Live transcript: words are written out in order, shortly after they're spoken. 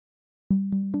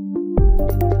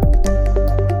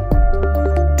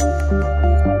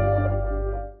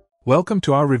Welcome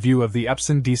to our review of the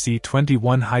Epson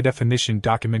DC-21 high-definition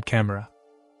document camera.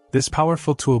 This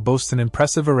powerful tool boasts an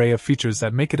impressive array of features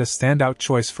that make it a standout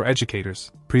choice for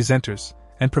educators, presenters,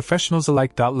 and professionals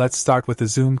alike. Let's start with the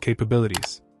zoom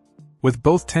capabilities. With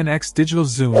both 10x digital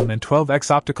zoom and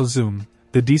 12x optical zoom,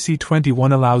 the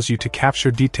DC-21 allows you to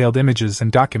capture detailed images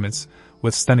and documents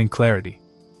with stunning clarity.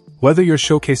 Whether you're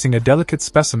showcasing a delicate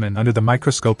specimen under the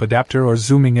microscope adapter or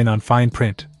zooming in on fine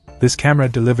print, this camera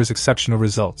delivers exceptional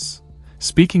results.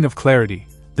 Speaking of clarity,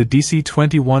 the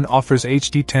DC-21 offers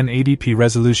HD 1080p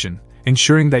resolution,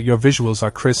 ensuring that your visuals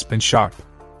are crisp and sharp.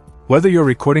 Whether you're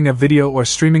recording a video or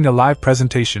streaming a live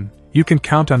presentation, you can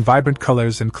count on vibrant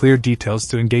colors and clear details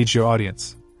to engage your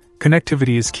audience.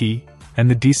 Connectivity is key, and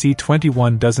the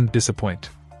DC-21 doesn't disappoint.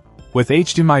 With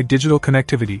HDMI digital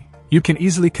connectivity, you can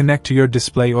easily connect to your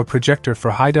display or projector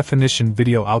for high-definition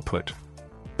video output.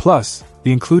 Plus,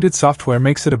 the included software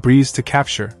makes it a breeze to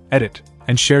capture, edit,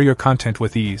 and share your content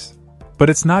with ease. But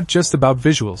it's not just about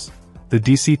visuals. The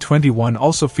DC-21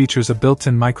 also features a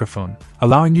built-in microphone,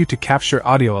 allowing you to capture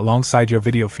audio alongside your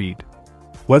video feed.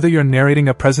 Whether you're narrating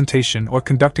a presentation or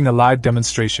conducting a live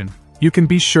demonstration, you can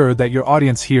be sure that your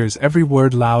audience hears every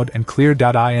word loud and clear.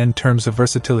 In terms of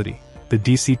versatility, the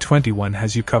DC-21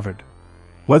 has you covered.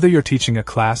 Whether you're teaching a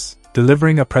class,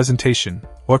 delivering a presentation,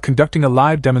 or conducting a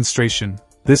live demonstration,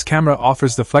 this camera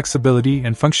offers the flexibility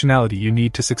and functionality you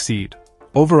need to succeed.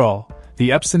 Overall, the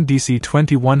Epson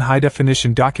DC-21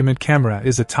 high-definition document camera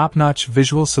is a top-notch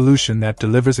visual solution that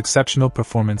delivers exceptional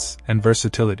performance and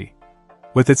versatility.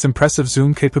 With its impressive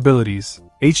zoom capabilities,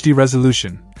 HD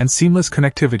resolution, and seamless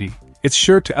connectivity, it's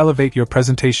sure to elevate your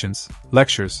presentations,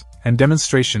 lectures, and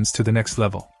demonstrations to the next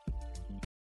level.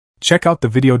 Check out the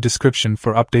video description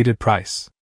for updated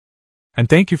price. And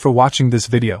thank you for watching this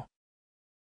video.